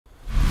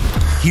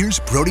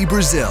Here's Brody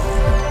Brazil.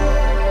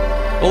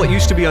 Well, it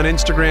used to be on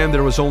Instagram,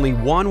 there was only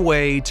one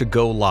way to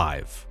go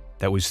live.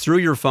 That was through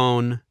your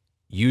phone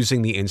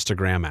using the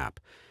Instagram app.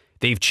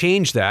 They've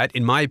changed that.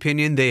 In my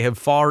opinion, they have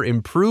far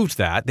improved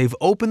that. They've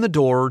opened the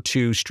door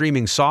to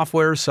streaming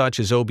software such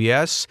as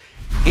OBS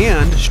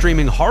and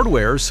streaming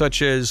hardware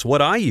such as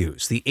what I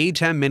use, the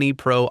ATEM Mini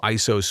Pro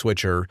ISO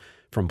switcher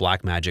from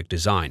Blackmagic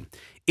Design.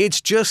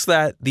 It's just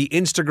that the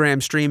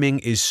Instagram streaming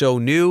is so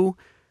new.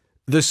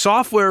 The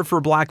software for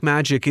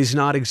Blackmagic is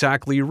not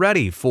exactly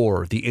ready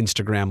for the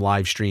Instagram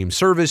live stream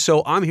service,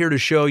 so I'm here to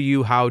show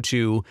you how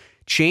to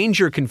change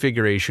your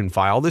configuration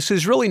file. This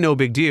is really no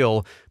big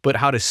deal, but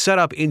how to set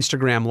up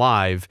Instagram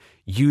Live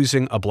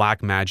using a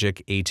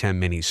Blackmagic ATEM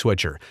Mini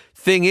switcher.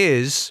 Thing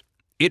is,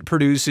 it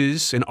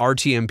produces an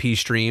RTMP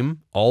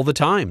stream all the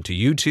time to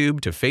YouTube,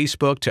 to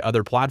Facebook, to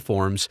other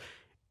platforms,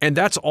 and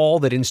that's all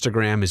that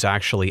Instagram is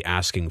actually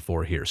asking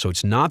for here. So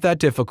it's not that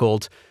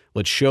difficult.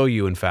 Let's show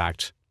you, in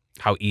fact,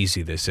 how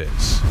easy this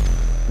is.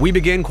 We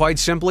begin quite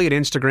simply at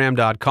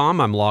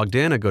Instagram.com. I'm logged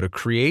in. I go to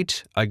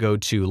Create. I go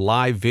to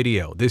Live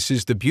Video. This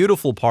is the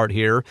beautiful part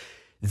here.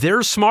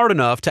 They're smart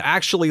enough to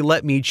actually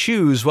let me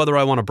choose whether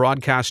I want to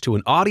broadcast to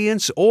an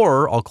audience,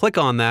 or I'll click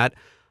on that.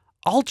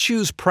 I'll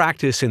choose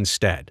practice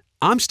instead.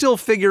 I'm still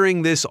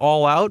figuring this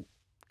all out,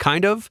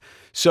 kind of.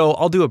 So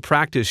I'll do a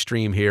practice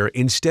stream here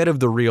instead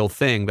of the real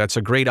thing. That's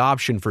a great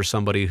option for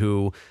somebody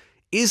who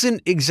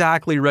isn't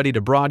exactly ready to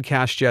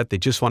broadcast yet. They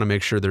just want to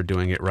make sure they're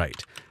doing it right.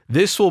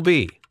 This will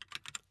be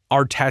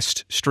our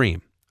test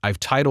stream. I've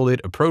titled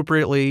it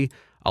appropriately.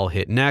 I'll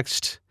hit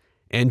next.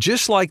 And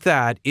just like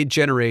that, it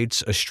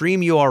generates a stream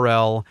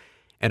URL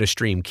and a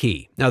stream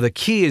key. Now, the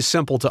key is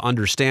simple to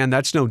understand.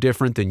 That's no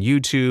different than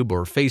YouTube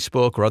or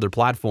Facebook or other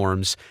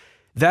platforms.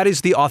 That is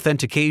the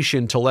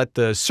authentication to let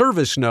the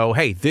service know,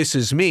 hey, this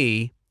is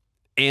me,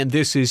 and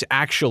this is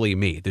actually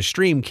me. The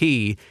stream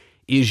key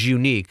is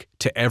unique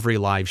to every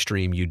live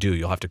stream you do.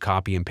 You'll have to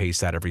copy and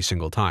paste that every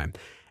single time.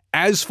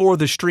 As for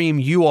the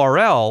stream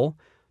URL,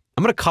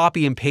 I'm going to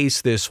copy and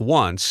paste this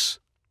once.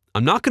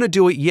 I'm not going to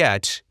do it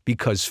yet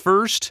because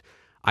first,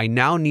 I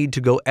now need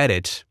to go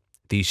edit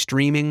the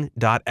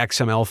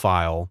streaming.xml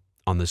file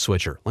on the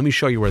switcher. Let me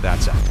show you where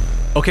that's at.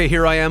 Okay,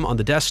 here I am on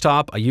the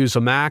desktop. I use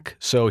a Mac,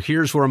 so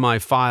here's where my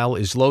file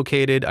is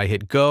located. I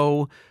hit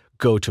go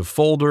to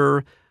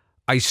folder.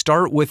 I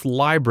start with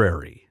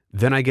library.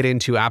 Then I get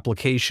into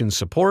application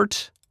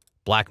support,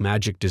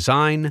 Blackmagic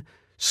Design,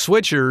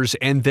 switchers,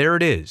 and there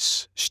it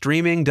is,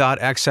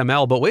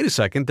 streaming.xml. But wait a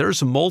second,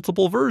 there's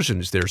multiple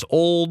versions. There's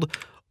old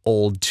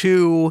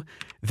 2,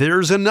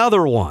 there's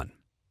another one.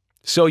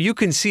 So you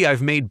can see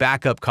I've made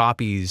backup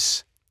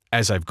copies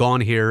as I've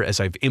gone here, as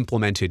I've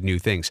implemented new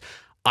things.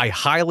 I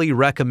highly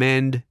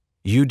recommend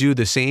you do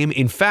the same.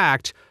 In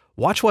fact,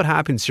 watch what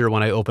happens here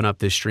when I open up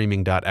this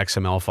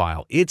streaming.xml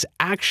file. It's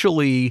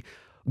actually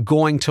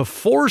going to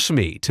force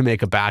me to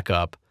make a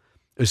backup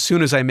as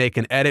soon as I make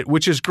an edit,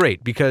 which is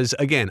great because,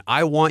 again,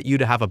 I want you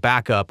to have a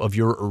backup of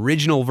your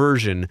original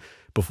version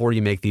before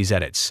you make these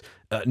edits.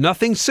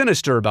 Nothing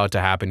sinister about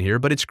to happen here,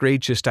 but it's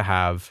great just to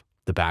have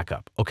the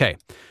backup. Okay,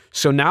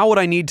 so now what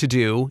I need to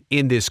do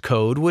in this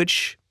code,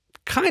 which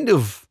kind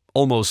of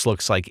almost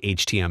looks like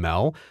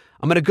HTML,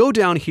 I'm going to go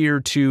down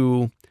here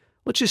to,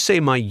 let's just say,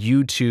 my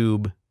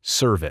YouTube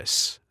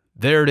service.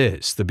 There it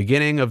is, the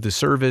beginning of the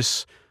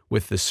service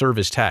with the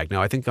service tag.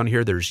 Now, I think on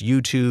here there's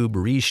YouTube,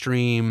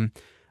 Restream.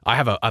 I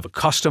have a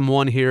custom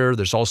one here.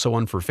 There's also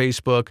one for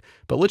Facebook.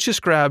 But let's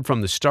just grab from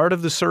the start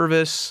of the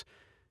service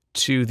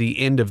to the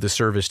end of the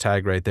service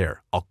tag right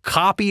there. I'll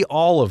copy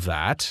all of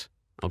that,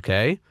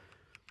 okay?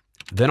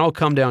 Then I'll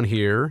come down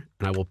here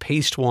and I will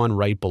paste one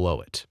right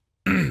below it.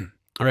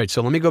 All right,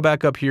 so let me go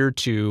back up here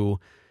to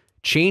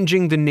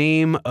changing the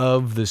name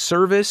of the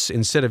service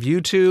instead of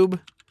YouTube.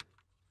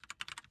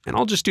 And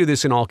I'll just do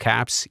this in all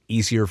caps,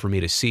 easier for me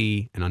to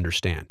see and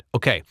understand.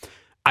 Okay,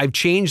 I've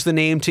changed the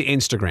name to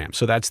Instagram,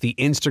 so that's the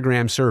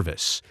Instagram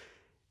service.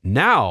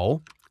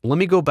 Now, let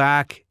me go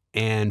back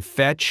and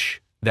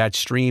fetch that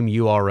stream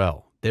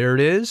URL. There it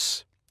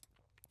is,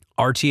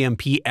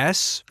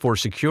 RTMPS for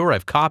secure.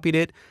 I've copied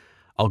it.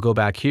 I'll go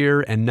back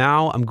here, and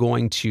now I'm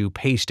going to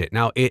paste it.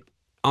 Now,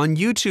 on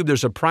YouTube,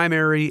 there's a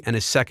primary and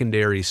a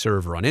secondary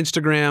server. On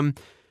Instagram,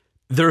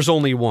 there's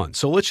only one.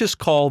 So let's just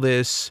call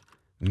this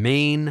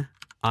main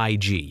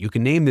IG. You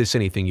can name this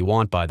anything you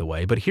want, by the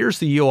way, but here's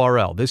the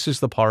URL. This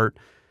is the part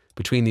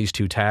between these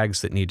two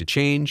tags that need to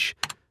change.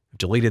 I've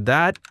deleted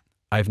that.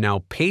 I've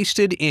now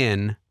pasted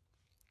in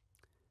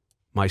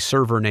my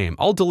server name.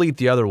 I'll delete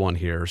the other one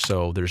here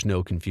so there's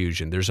no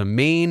confusion. There's a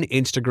main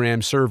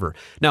Instagram server.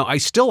 Now, I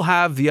still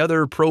have the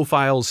other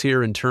profiles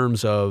here in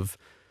terms of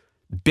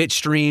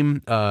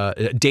bitstream,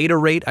 data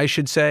rate, I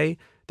should say.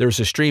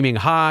 There's a streaming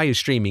high, a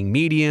streaming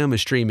medium, a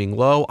streaming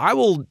low. I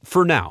will,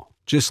 for now,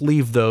 just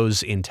leave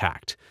those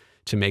intact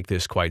to make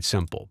this quite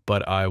simple.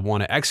 But I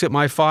want to exit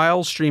my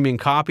file, streaming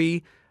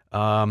copy.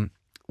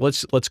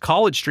 Let's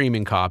call it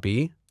streaming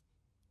copy.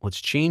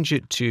 Let's change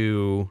it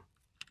to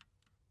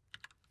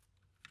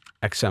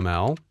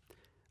XML.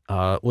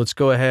 Let's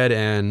go ahead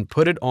and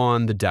put it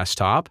on the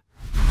desktop.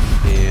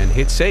 and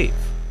hit save.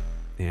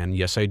 And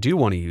yes, I do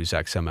want to use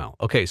XML.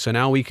 Okay, so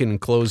now we can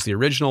close the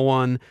original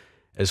one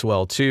as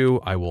well too.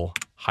 I will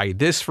hide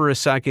this for a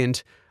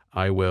second.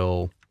 I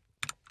will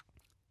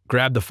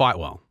grab the file.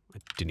 Well, I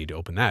didn't need to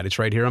open that. It's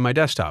right here on my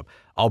desktop.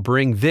 I'll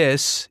bring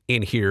this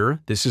in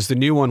here. This is the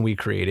new one we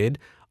created.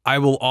 I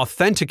will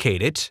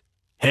authenticate it.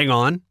 Hang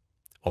on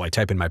while I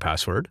type in my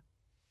password.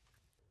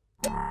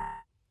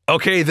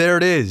 Okay, there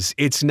it is.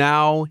 It's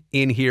now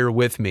in here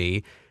with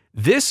me.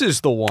 This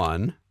is the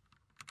one.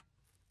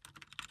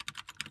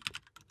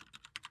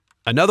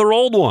 Another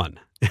old one.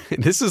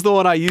 This is the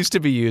one I used to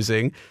be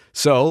using.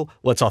 So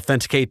let's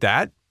authenticate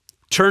that.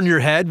 Turn your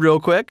head real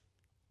quick.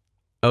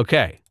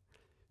 Okay.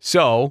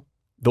 So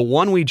the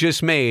one we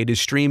just made is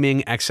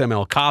streaming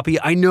XML copy.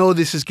 I know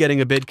this is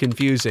getting a bit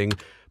confusing,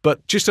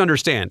 but just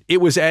understand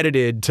it was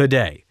edited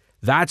today.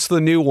 That's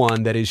the new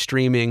one that is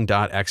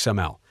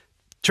streaming.xml.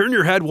 Turn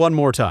your head one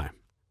more time.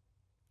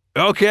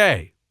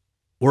 Okay.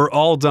 We're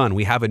all done.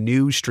 We have a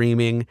new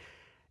streaming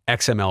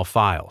XML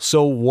file.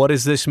 So what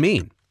does this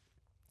mean?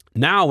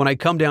 Now, when I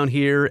come down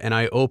here and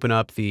I open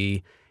up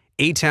the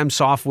ATEM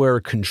software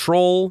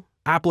control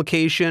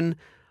application,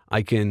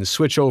 I can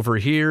switch over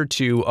here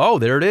to, oh,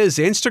 there it is,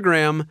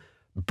 Instagram,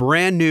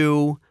 brand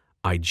new.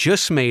 I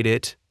just made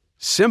it.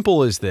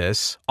 Simple as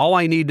this. All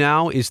I need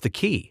now is the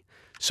key.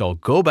 So I'll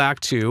go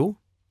back to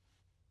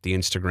the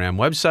Instagram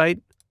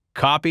website,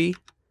 copy,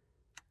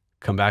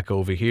 come back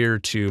over here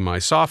to my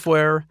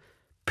software,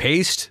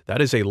 paste.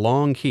 That is a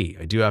long key,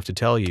 I do have to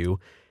tell you.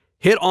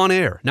 Hit on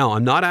air. Now,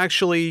 I'm not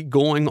actually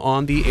going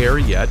on the air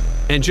yet.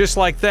 And just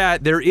like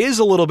that, there is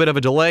a little bit of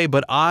a delay,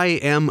 but I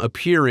am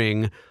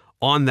appearing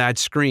on that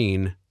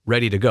screen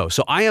ready to go.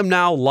 So I am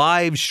now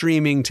live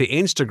streaming to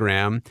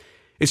Instagram.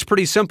 It's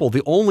pretty simple.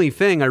 The only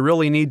thing I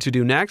really need to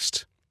do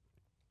next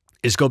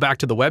is go back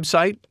to the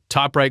website,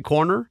 top right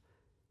corner,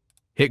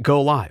 hit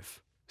go live.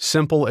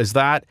 Simple as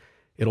that.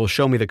 It'll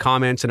show me the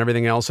comments and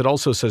everything else. It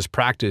also says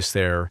practice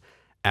there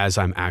as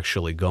I'm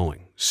actually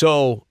going.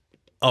 So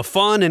a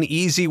fun and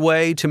easy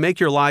way to make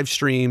your live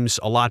streams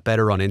a lot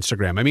better on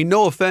Instagram. I mean,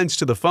 no offense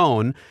to the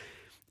phone.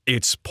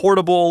 It's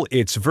portable,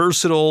 it's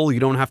versatile, you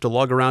don't have to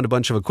lug around a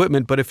bunch of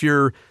equipment, but if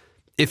you're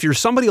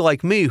somebody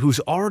like me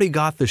who's already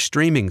got the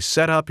streaming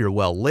set up, you're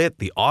well lit,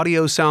 the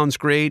audio sounds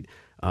great,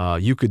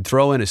 you could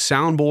throw in a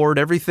soundboard,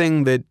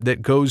 everything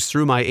that goes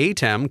through my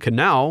ATEM can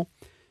now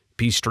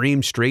be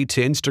streamed straight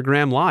to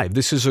Instagram Live.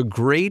 This is a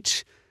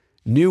great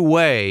new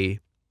way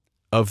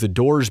of the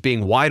doors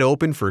being wide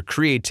open for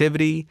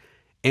creativity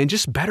and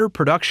just better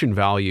production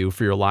value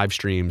for your live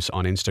streams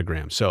on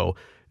Instagram. So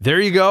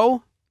there you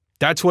go.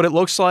 That's what it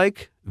looks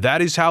like.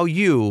 That is how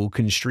you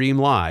can stream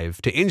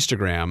live to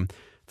Instagram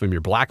from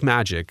your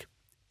Blackmagic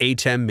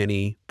ATEM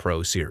Mini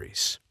Pro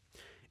series.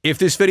 If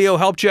this video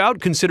helped you out,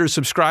 consider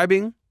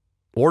subscribing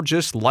or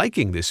just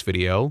liking this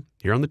video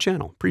here on the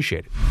channel.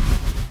 Appreciate it.